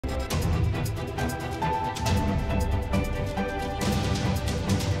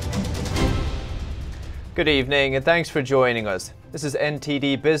Good evening and thanks for joining us. This is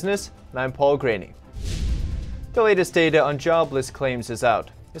NTD Business and I'm Paul Graney. The latest data on jobless claims is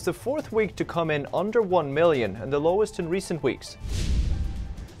out. It's the fourth week to come in under 1 million and the lowest in recent weeks.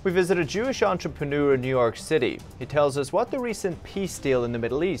 We visit a Jewish entrepreneur in New York City. He tells us what the recent peace deal in the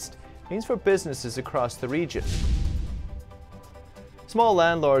Middle East means for businesses across the region. Small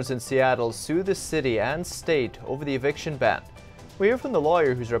landlords in Seattle sue the city and state over the eviction ban. We hear from the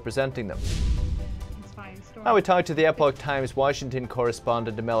lawyer who's representing them. Now we talk to the Epoch Times Washington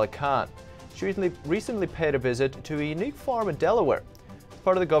correspondent Amela Khan. She recently paid a visit to a unique farm in Delaware,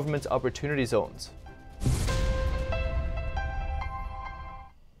 part of the government's opportunity zones.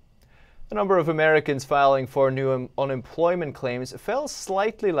 The number of Americans filing for new unemployment claims fell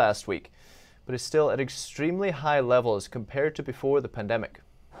slightly last week, but is still at extremely high levels compared to before the pandemic.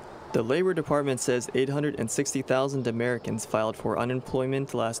 The Labor Department says 860,000 Americans filed for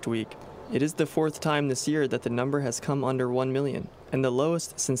unemployment last week. It is the fourth time this year that the number has come under 1 million, and the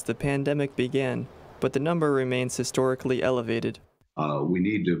lowest since the pandemic began, but the number remains historically elevated. We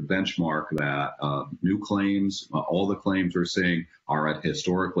need to benchmark that new claims, all the claims we're seeing are at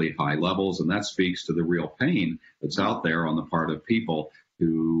historically high levels, and that speaks to the real pain that's out there on the part of people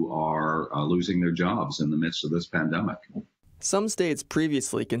who are losing their jobs in the midst of this pandemic. Some states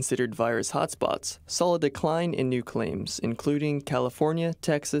previously considered virus hotspots saw a decline in new claims, including California,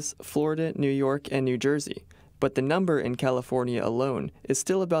 Texas, Florida, New York, and New Jersey. But the number in California alone is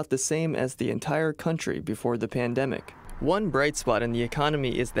still about the same as the entire country before the pandemic. One bright spot in the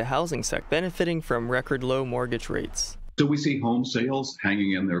economy is the housing sector, benefiting from record low mortgage rates. So we see home sales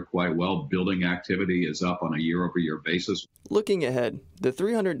hanging in there quite well. Building activity is up on a year-over-year basis. Looking ahead, the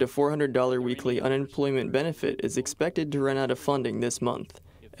 $300 to $400 weekly unemployment benefit is expected to run out of funding this month,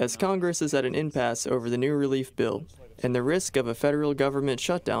 as Congress is at an impasse over the new relief bill, and the risk of a federal government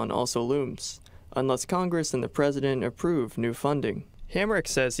shutdown also looms, unless Congress and the President approve new funding. Hamrick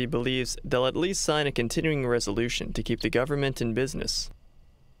says he believes they'll at least sign a continuing resolution to keep the government in business.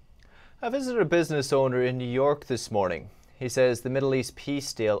 I visited a business owner in New York this morning. He says the Middle East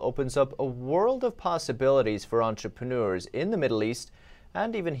peace deal opens up a world of possibilities for entrepreneurs in the Middle East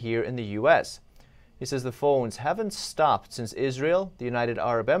and even here in the US. He says the phones haven't stopped since Israel, the United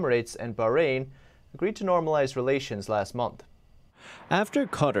Arab Emirates, and Bahrain agreed to normalize relations last month. After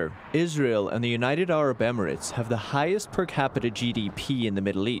Qatar, Israel and the United Arab Emirates have the highest per capita GDP in the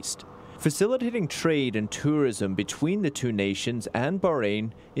Middle East. Facilitating trade and tourism between the two nations and Bahrain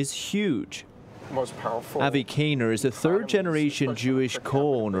is huge. Most powerful. Avi Kainer is a third-generation Jewish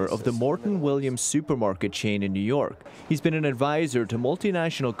co-owner of the Morton Williams supermarket chain in New York. He's been an advisor to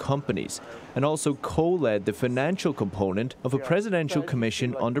multinational companies and also co-led the financial component of a presidential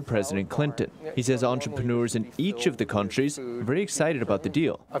commission under President Clinton. He says entrepreneurs in each of the countries are very excited about the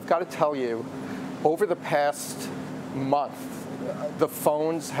deal. I've got to tell you, over the past month, the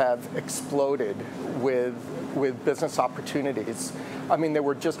phones have exploded with business opportunities. I mean, they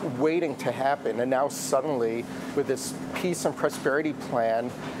were just waiting to happen, and now suddenly, with this peace and prosperity plan,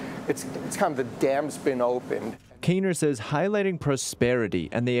 it's kind of the dam's been opened. Kainer says highlighting prosperity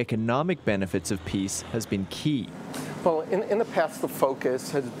and the economic benefits of peace has been key. Well, in the past, the focus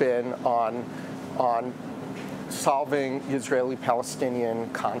has been on solving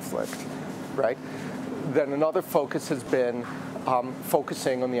Israeli-Palestinian conflict, right? Then another focus has been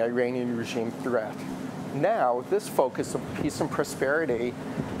focusing on the Iranian regime threat. Now, this focus of peace and prosperity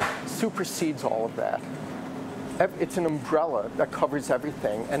supersedes all of that. It's an umbrella that covers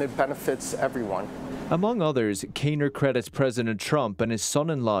everything, and it benefits everyone. Among others, Kainer credits President Trump and his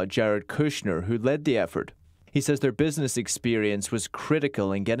son-in-law Jared Kushner, who led the effort. He says their business experience was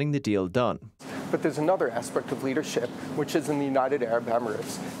critical in getting the deal done. But there's another aspect of leadership, which is in the United Arab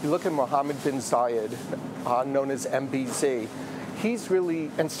Emirates. You look at Mohammed bin Zayed, known as MBZ. He's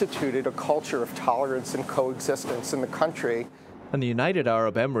really instituted a culture of tolerance and coexistence in the country. And the United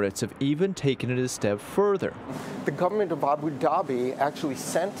Arab Emirates have even taken it a step further. The government of Abu Dhabi actually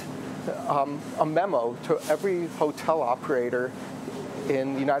sent a memo to every hotel operator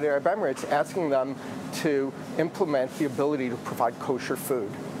in the United Arab Emirates asking them to implement the ability to provide kosher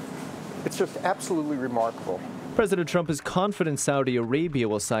food. It's just absolutely remarkable. President Trump is confident Saudi Arabia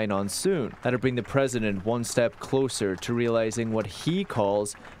will sign on soon. That'll bring the president one step closer to realizing what he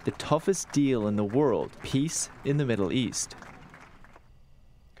calls the toughest deal in the world, peace in the Middle East.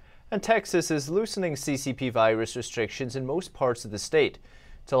 And Texas is loosening CCP virus restrictions in most parts of the state.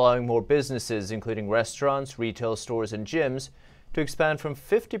 It's allowing more businesses, including restaurants, retail stores, and gyms, to expand from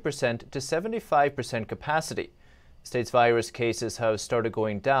 50% to 75% capacity. The state's virus cases have started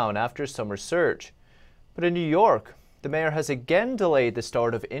going down after summer surge. But in New York, the mayor has again delayed the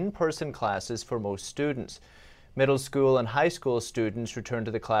start of in-person classes for most students. Middle school and high school students return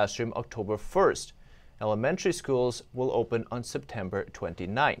to the classroom October 1st. Elementary schools will open on September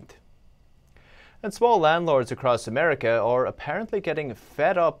 29th. And small landlords across America are apparently getting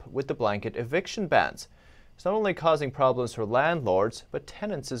fed up with the blanket eviction bans. It's not only causing problems for landlords, but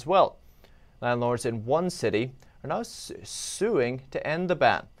tenants as well. Landlords in one city are now suing to end the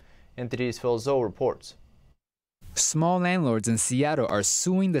ban. NTD's Phil Zoe reports. Small landlords in Seattle are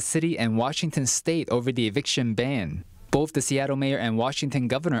suing the city and Washington state over the eviction ban. Both the Seattle mayor and Washington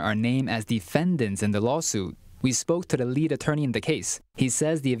governor are named as defendants in the lawsuit. We spoke to the lead attorney in the case. He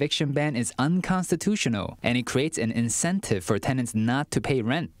says the eviction ban is unconstitutional and it creates an incentive for tenants not to pay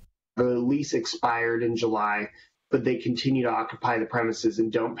rent. The lease expired in July, but they continue to occupy the premises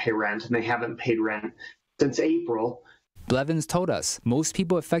and don't pay rent, and they haven't paid rent since April. Blevins told us most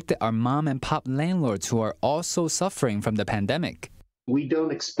people affected are mom and pop landlords who are also suffering from the pandemic. We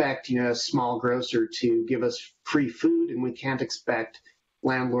don't expect, a small grocer to give us free food, and we can't expect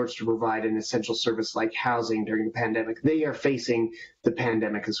landlords to provide an essential service like housing during the pandemic. They are facing the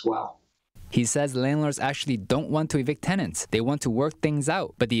pandemic as well. He says landlords actually don't want to evict tenants. They want to work things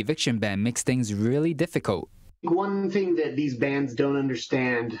out, but the eviction ban makes things really difficult. One thing that these bans don't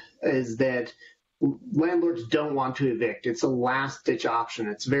understand is that landlords don't want to evict. It's a last-ditch option.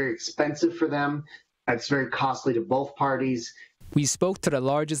 It's very expensive for them. It's very costly to both parties. We spoke to the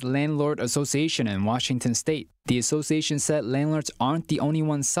largest landlord association in Washington state. The association said landlords aren't the only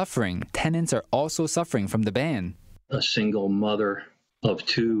ones suffering. Tenants are also suffering from the ban. A single mother of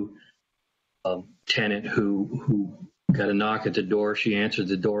two tenant who got a knock at the door. She answered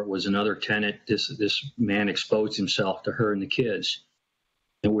the door. It was another tenant. This man exposed himself to her and the kids,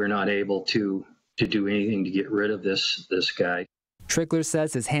 and we're not able to do anything to get rid of this guy. Trickler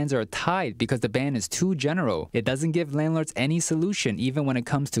says his hands are tied because the ban is too general. It doesn't give landlords any solution even when it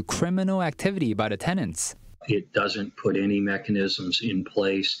comes to criminal activity by the tenants. It doesn't put any mechanisms in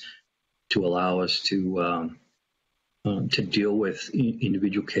place to allow us to deal with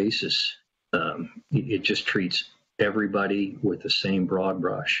individual cases. It just treats everybody with the same broad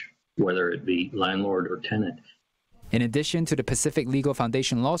brush, whether it be landlord or tenant. In addition to the Pacific Legal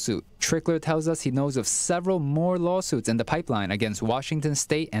Foundation lawsuit, Trickler tells us he knows of several more lawsuits in the pipeline against Washington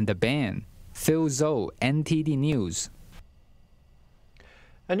state and the ban. Phil Zoe, NTD News.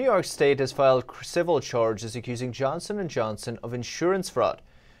 And New York State has filed civil charges accusing Johnson & Johnson of insurance fraud.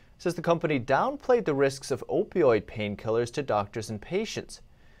 It says the company downplayed the risks of opioid painkillers to doctors and patients.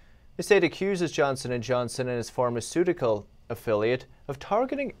 The state accuses Johnson & Johnson and its pharmaceutical affiliate of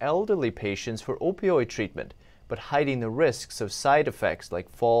targeting elderly patients for opioid treatment, but hiding the risks of side effects like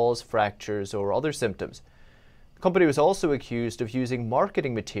falls, fractures, or other symptoms. The company was also accused of using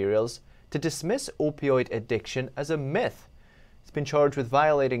marketing materials to dismiss opioid addiction as a myth. It's been charged with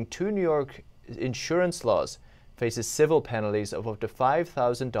violating 2 New York insurance laws, faces civil penalties of up to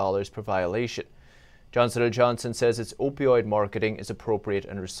 $5,000 per violation. Johnson & Johnson says its opioid marketing is appropriate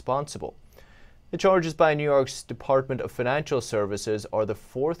and responsible. The charges by New York's Department of Financial Services are the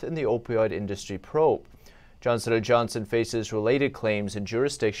 4th in the opioid industry probe. Johnson & Johnson faces related claims in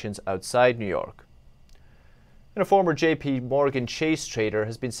jurisdictions outside New York. And a former JPMorgan Chase trader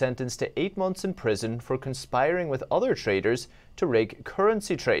has been sentenced to 8 months in prison for conspiring with other traders to rig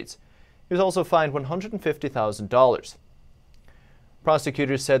currency trades. He was also fined $150,000.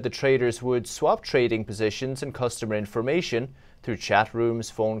 Prosecutors said the traders would swap trading positions and customer information through chat rooms,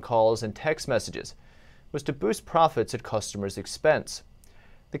 phone calls, and text messages. It was to boost profits at customers' expense.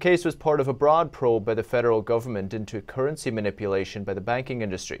 The case was part of a broad probe by the federal government into currency manipulation by the banking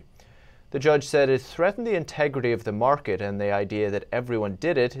industry. The judge said it threatened the integrity of the market, and the idea that everyone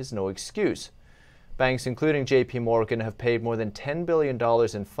did it is no excuse. Banks, including JPMorgan, have paid more than $10 billion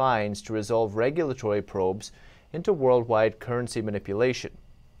in fines to resolve regulatory probes into worldwide currency manipulation.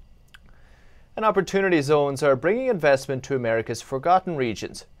 And opportunity zones are bringing investment to America's forgotten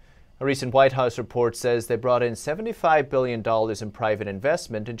regions. A recent White House report says they brought in $75 billion in private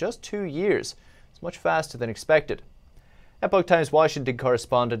investment in just 2 years. It's much faster than expected. Epoch Times Washington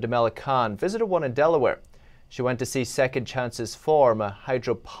correspondent Demela Khan visited one in Delaware. She went to see Second Chances Farm, a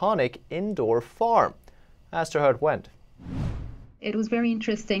hydroponic indoor farm. I asked her how it went. It was very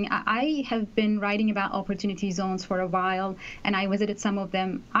interesting. I have been writing about opportunity zones for a while, and I visited some of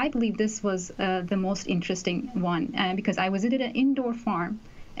them. I believe this was the most interesting one because I visited an indoor farm,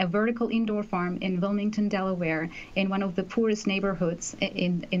 a vertical indoor farm in Wilmington, Delaware, in one of the poorest neighborhoods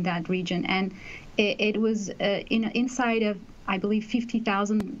in that region. And it was inside of I believe,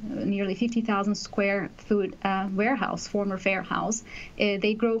 50,000, nearly 50,000 square foot warehouse, former warehouse.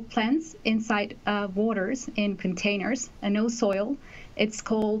 They grow plants inside waters in containers, no soil. It's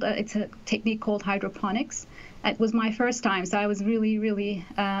a technique called hydroponics. It was my first time, so I was really, really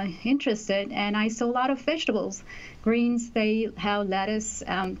interested. And I saw a lot of vegetables, greens. They have lettuce,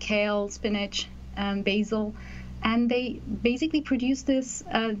 kale, spinach, basil. And they basically produce these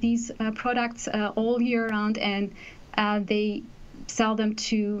products all year round, and they sell them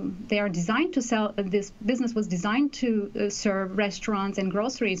they are designed to sell, this business was designed to serve restaurants and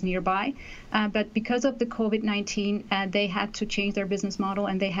groceries nearby, but because of the COVID-19, they had to change their business model,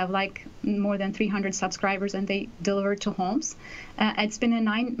 and they have like more than 300 subscribers, and they deliver to homes. It's been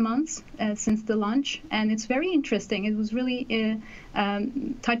 9 months since the launch, and it's very interesting. It was really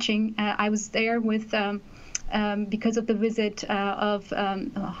touching. I was there with because of the visit of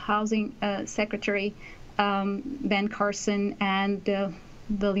Housing Secretary Ben Carson and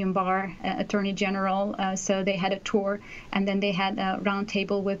William Barr, Attorney General. So they had a tour, and then they had a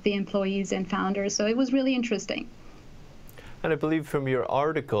roundtable with the employees and founders. So it was really interesting. And I believe from your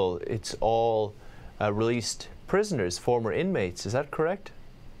article, it's all released prisoners, former inmates. Is that correct?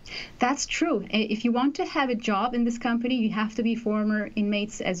 That's true. If you want to have a job in this company, you have to be former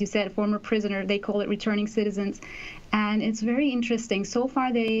inmates, as you said, former prisoner. They call it returning citizens. And it's very interesting. So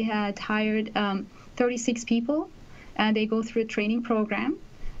far, they had hired 36 people. They go through a training program.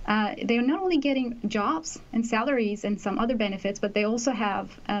 They are not only getting jobs and salaries and some other benefits, but they also have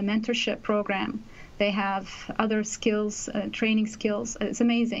a mentorship program. They have other skills, training skills. It's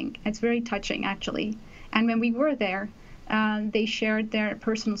amazing. It's very touching, actually. And when we were there, they shared their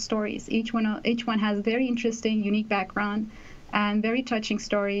personal stories. Each one has a very interesting, unique background and very touching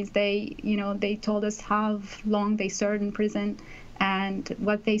stories. They told us how long they served in prison and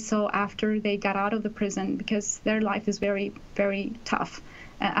what they saw after they got out of the prison, because their life is very, very tough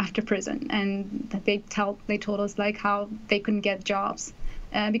after prison. And they told us like how they couldn't get jobs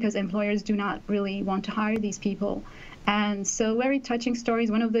because employers do not really want to hire these people. And so very touching stories.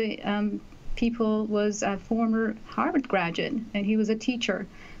 One of the people was a former Harvard graduate, and he was a teacher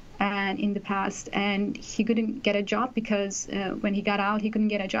and in the past, and he couldn't get a job because when he got out, he couldn't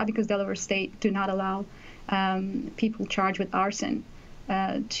get a job because Delaware State do not allow people charged with arson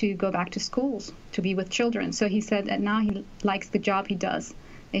to go back to schools to be with children. So he said that now he likes the job he does.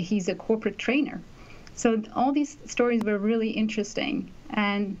 He's a corporate trainer. So all these stories were really interesting,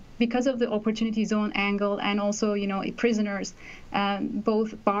 and because of the opportunity zone angle, and also prisoners,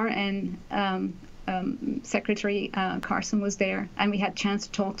 both Barr and Secretary Carson was there, and we had a chance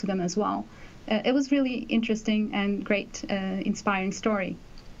to talk to them as well. It was really interesting and great, inspiring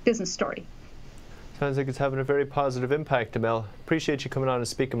business story. Sounds like it's having a very positive impact, Amel. Appreciate you coming on and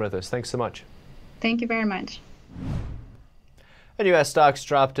speaking with us. Thanks so much. Thank you very much. And U.S. stocks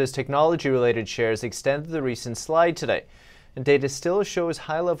dropped as technology-related shares extended the recent slide today. And data still shows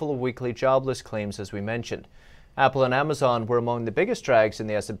high level of weekly jobless claims, as we mentioned. Apple and Amazon were among the biggest drags in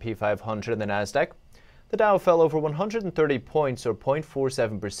the S&P 500 and the Nasdaq. The Dow fell over 130 points, or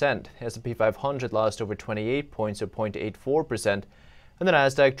 0.47%. The S&P 500 lost over 28 points, or 0.84%. And the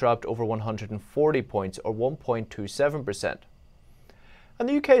Nasdaq dropped over 140 points, or 1.27%. And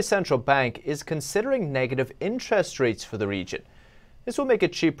the UK Central Bank is considering negative interest rates for the region. This will make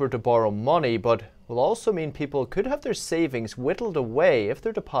it cheaper to borrow money, but will also mean people could have their savings whittled away if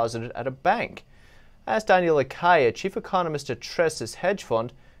they're deposited at a bank. Ask Daniel Akaya, chief economist at Tressis Hedge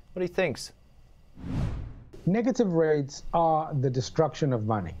Fund, what he thinks. Negative rates are the destruction of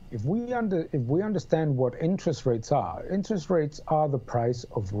money. If we understand what interest rates are the price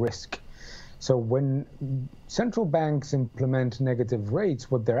of risk. So when central banks implement negative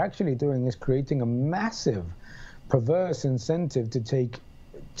rates, what they're actually doing is creating a massive perverse incentive to take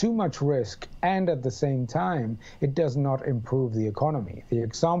too much risk, and at the same time, it does not improve the economy. The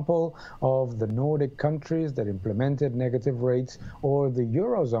example of the Nordic countries that implemented negative rates or the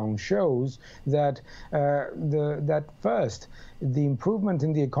Eurozone shows that first, the improvement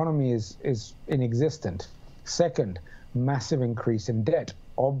in the economy is inexistent. Second, massive increase in debt,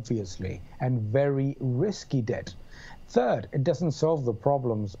 obviously, and very risky debt. Third, it doesn't solve the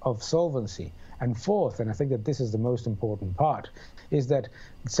problems of solvency. And fourth, and I think that this is the most important part, is that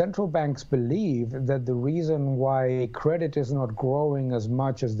central banks believe that the reason why credit is not growing as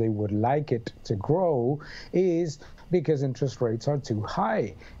much as they would like it to grow is because interest rates are too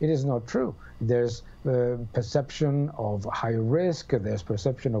high. It is not true. There's perception of high risk, there's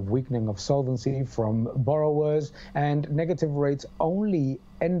perception of weakening of solvency from borrowers, and negative rates only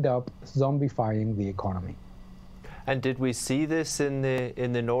end up zombifying the economy. And did we see this in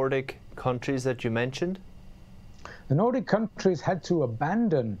the Nordic countries that you mentioned? The Nordic countries had to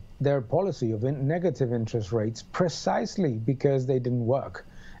abandon their policy of negative interest rates precisely because they didn't work.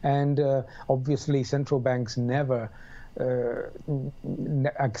 And obviously central banks never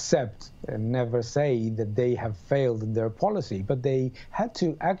accept and never say that they have failed in their policy, but they had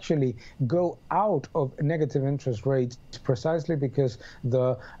to actually go out of negative interest rates precisely because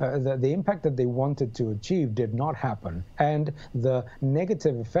the impact that they wanted to achieve did not happen, and the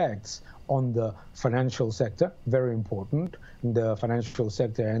negative effects on the financial sector, very important. The financial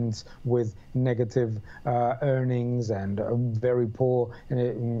sector ends with negative earnings and very poor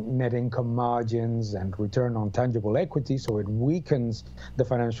net income margins and return on tangible equity, so it weakens the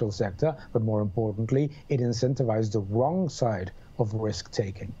financial sector, but more importantly, it incentivizes the wrong side of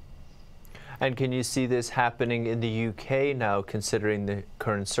risk-taking. And can you see this happening in the UK now, considering the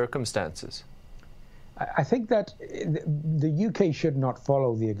current circumstances? I think that the UK should not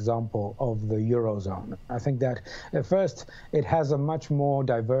follow the example of the Eurozone. I think that, first, it has a much more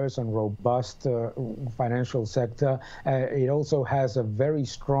diverse and robust financial sector. It also has a very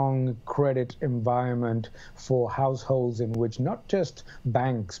strong credit environment for households in which not just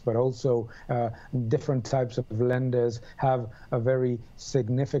banks, but also different types of lenders have a very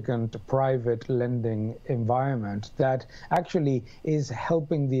significant private lending environment that actually is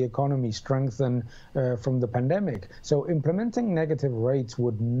helping the economy strengthen from the pandemic. So implementing negative rates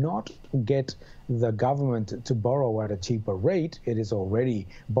would not get the government to borrow at a cheaper rate. It is already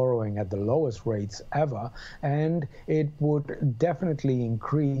borrowing at the lowest rates ever, and it would definitely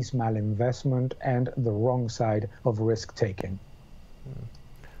increase malinvestment and the wrong side of risk-taking.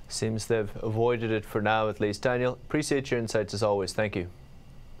 Seems they've avoided it for now, at least. Daniel, appreciate your insights as always. Thank you.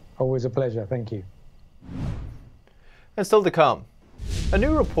 Always a pleasure. Thank you. And still to come. A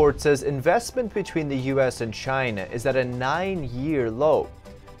new report says investment between the US and China is at a 9-year low.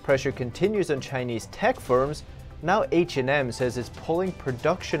 Pressure continues on Chinese tech firms. Now H&M says it's pulling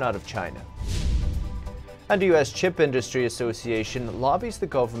production out of China. And the US Chip Industry Association lobbies the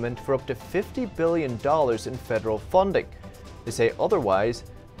government for up to $50 billion in federal funding. They say otherwise,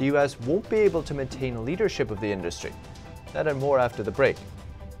 the US won't be able to maintain leadership of the industry. That and more after the break.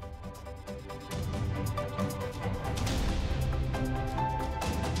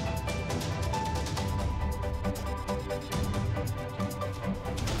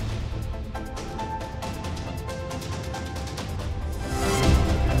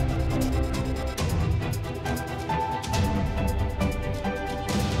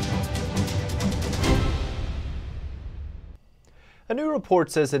 A new report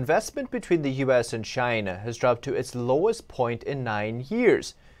says investment between the US and China has dropped to its lowest point in 9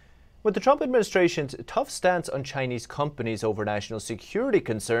 years. With the Trump administration's tough stance on Chinese companies over national security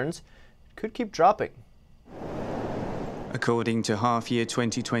concerns, it could keep dropping. According to half-year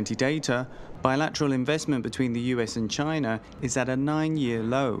 2020 data, bilateral investment between the US and China is at a 9-year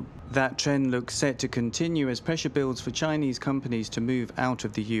low. That trend looks set to continue as pressure builds for Chinese companies to move out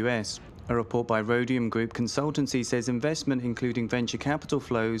of the US. A report by Rhodium Group Consultancy says investment, including venture capital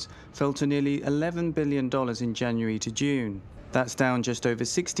flows, fell to nearly $11 billion in January to June. That's down just over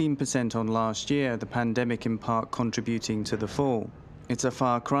 16% on last year, the pandemic in part contributing to the fall. It's a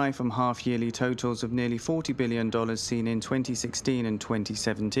far cry from half-yearly totals of nearly $40 billion seen in 2016 and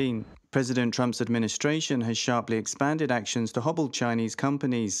 2017. President Trump's administration has sharply expanded actions to hobble Chinese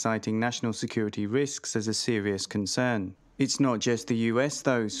companies, citing national security risks as a serious concern. It's not just the US,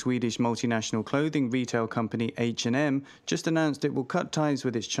 though. Swedish multinational clothing retail company H&M just announced it will cut ties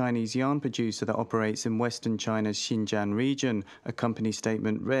with its Chinese yarn producer that operates in western China's Xinjiang region. A company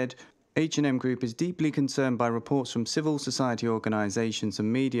statement read, H&M Group is deeply concerned by reports from civil society organizations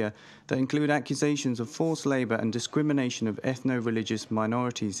and media that include accusations of forced labor and discrimination of ethno-religious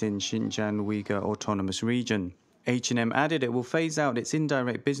minorities in Xinjiang Uyghur Autonomous Region. H&M added it will phase out its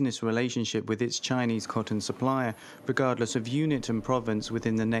indirect business relationship with its Chinese cotton supplier, regardless of unit and province,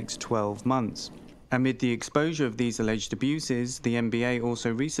 within the next 12 months. Amid the exposure of these alleged abuses, the NBA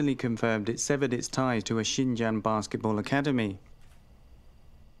also recently confirmed it severed its ties to a Xinjiang basketball academy.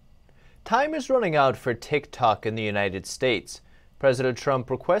 Time is running out for TikTok in the United States. President Trump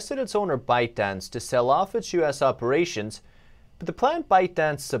requested its owner ByteDance to sell off its US operations, but the plan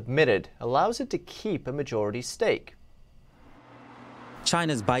ByteDance submitted allows it to keep a majority stake.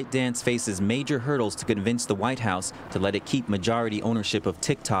 China's ByteDance faces major hurdles to convince the White House to let it keep majority ownership of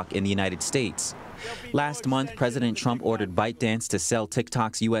TikTok in the United States. Last month, President Trump ordered ByteDance to sell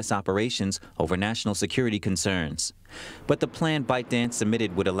TikTok's U.S. operations over national security concerns. But the plan ByteDance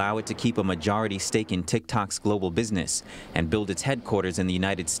submitted would allow it to keep a majority stake in TikTok's global business and build its headquarters in the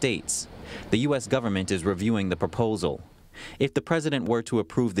United States. The U.S. government is reviewing the proposal. If the president were to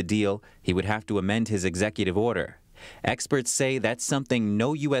approve the deal, he would have to amend his executive order. Experts say that's something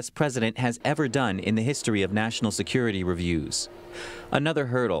no U.S. president has ever done in the history of national security reviews. Another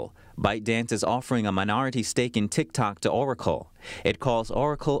hurdle, ByteDance is offering a minority stake in TikTok to Oracle. It calls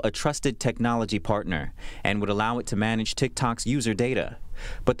Oracle a trusted technology partner and would allow it to manage TikTok's user data.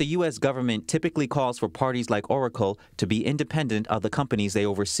 But the U.S. government typically calls for parties like Oracle to be independent of the companies they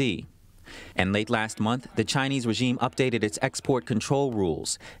oversee. And late last month, the Chinese regime updated its export control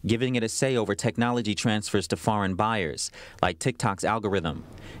rules, giving it a say over technology transfers to foreign buyers, like TikTok's algorithm.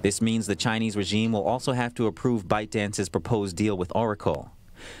 This means the Chinese regime will also have to approve ByteDance's proposed deal with Oracle.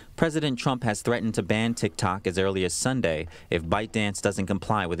 President Trump has threatened to ban TikTok as early as Sunday if ByteDance doesn't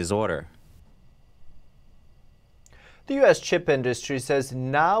comply with his order. The U.S. chip industry says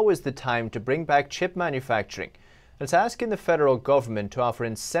now is the time to bring back chip manufacturing. It's asking the federal government to offer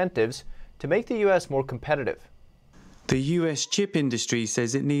incentives to make the U.S. more competitive. The U.S. chip industry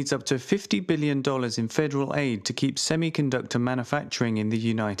says it needs up to $50 billion in federal aid to keep semiconductor manufacturing in the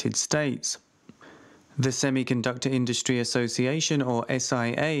United States. The Semiconductor Industry Association, or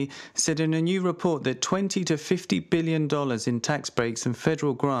SIA, said in a new report that $20 to $50 billion in tax breaks and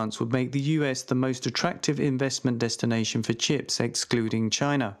federal grants would make the U.S. the most attractive investment destination for chips, excluding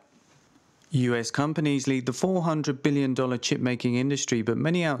China. U.S. companies lead the $400 billion chip-making industry, but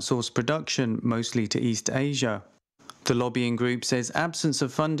many outsource production, mostly to East Asia. The lobbying group says absence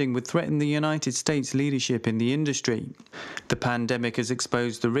of funding would threaten the United States' leadership in the industry. The pandemic has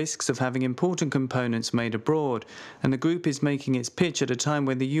exposed the risks of having important components made abroad, and the group is making its pitch at a time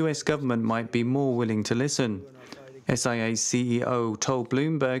when the U.S. government might be more willing to listen. SIA's CEO told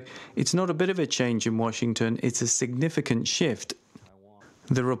Bloomberg, "It's not a bit of a change in Washington, it's a significant shift."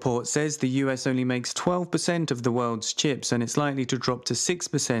 The report says the US only makes 12% of the world's chips, and it's likely to drop to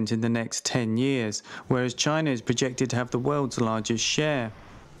 6% in the next 10 years, whereas China is projected to have the world's largest share.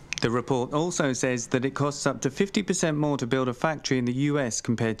 The report also says that it costs up to 50% more to build a factory in the US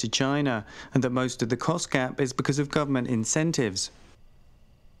compared to China, and that most of the cost gap is because of government incentives.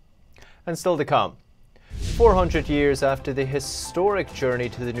 And still to come. 400 years after the historic journey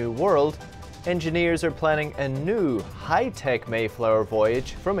to the New World, engineers are planning a new high-tech Mayflower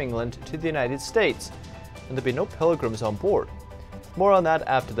voyage from England to the United States, and there'll be no pilgrims on board. More on that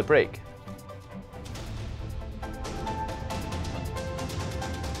after the break.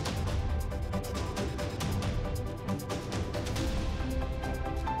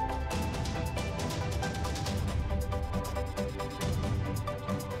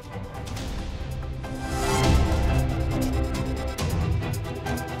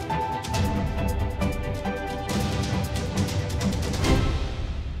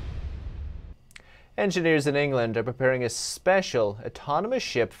 Engineers in England are preparing a special autonomous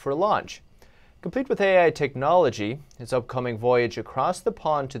ship for launch. Complete with AI technology, its upcoming voyage across the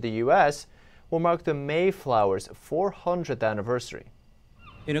pond to the US will mark the Mayflower's 400th anniversary.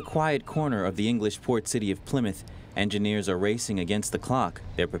 In a quiet corner of the English port city of Plymouth, engineers are racing against the clock.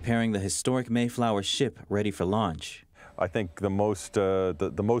 They're preparing the historic Mayflower ship ready for launch. I think the most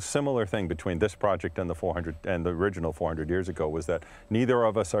similar thing between this project and the original 400 years ago was that neither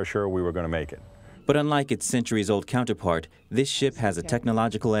of us are sure we were going to make it. But unlike its centuries-old counterpart, this ship has a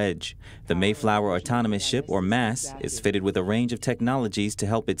technological edge. The Mayflower Autonomous Ship, or MASS, is fitted with a range of technologies to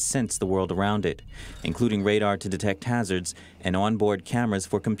help it sense the world around it, including radar to detect hazards and onboard cameras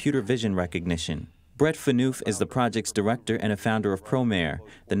for computer vision recognition. Brett Fanoof is the project's director and a founder of ProMare,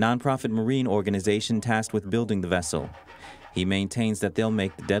 the nonprofit marine organization tasked with building the vessel. He maintains that they'll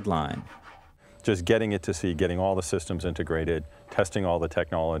make the deadline. Just getting it to sea, getting all the systems integrated, testing all the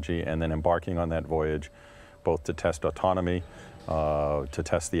technology, and then embarking on that voyage, both to test autonomy, to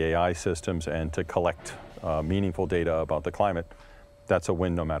test the AI systems, and to collect meaningful data about the climate. That's a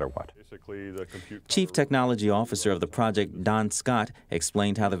win no matter what. Chief Technology Officer of the project, Don Scott,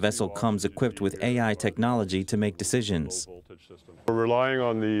 explained how the vessel comes equipped with AI technology to make decisions. We're relying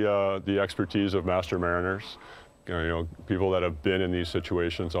on the expertise of master mariners, people that have been in these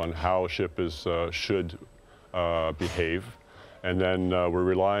situations on how a ship should behave. And then we're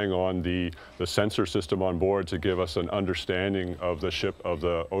relying on the sensor system on board to give us an understanding of the ship, of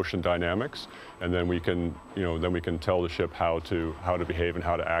the ocean dynamics, and then we can tell the ship how to behave and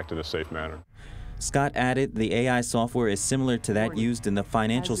how to act in a safe manner. Scott added the AI software is similar to that used in the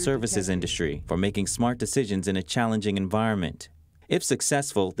financial services industry for making smart decisions in a challenging environment. If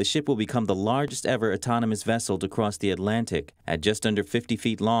successful, the ship will become the largest ever autonomous vessel to cross the Atlantic. At just under 50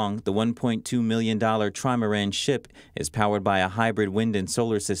 feet long, the $1.2 million trimaran ship is powered by a hybrid wind and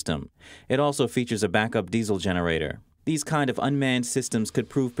solar system. It also features a backup diesel generator. These kind of unmanned systems could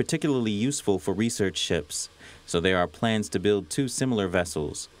prove particularly useful for research ships. So there are plans to build two similar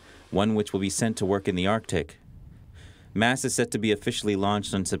vessels, one which will be sent to work in the Arctic. Mass is set to be officially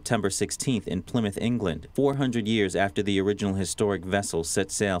launched on September 16th in Plymouth, England, 400 years after the original historic vessel set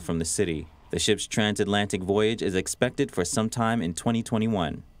sail from the city. The ship's transatlantic voyage is expected for sometime in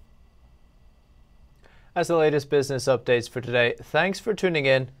 2021. That's the latest business updates for today. Thanks for tuning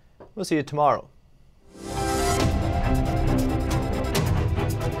in. We'll see you tomorrow.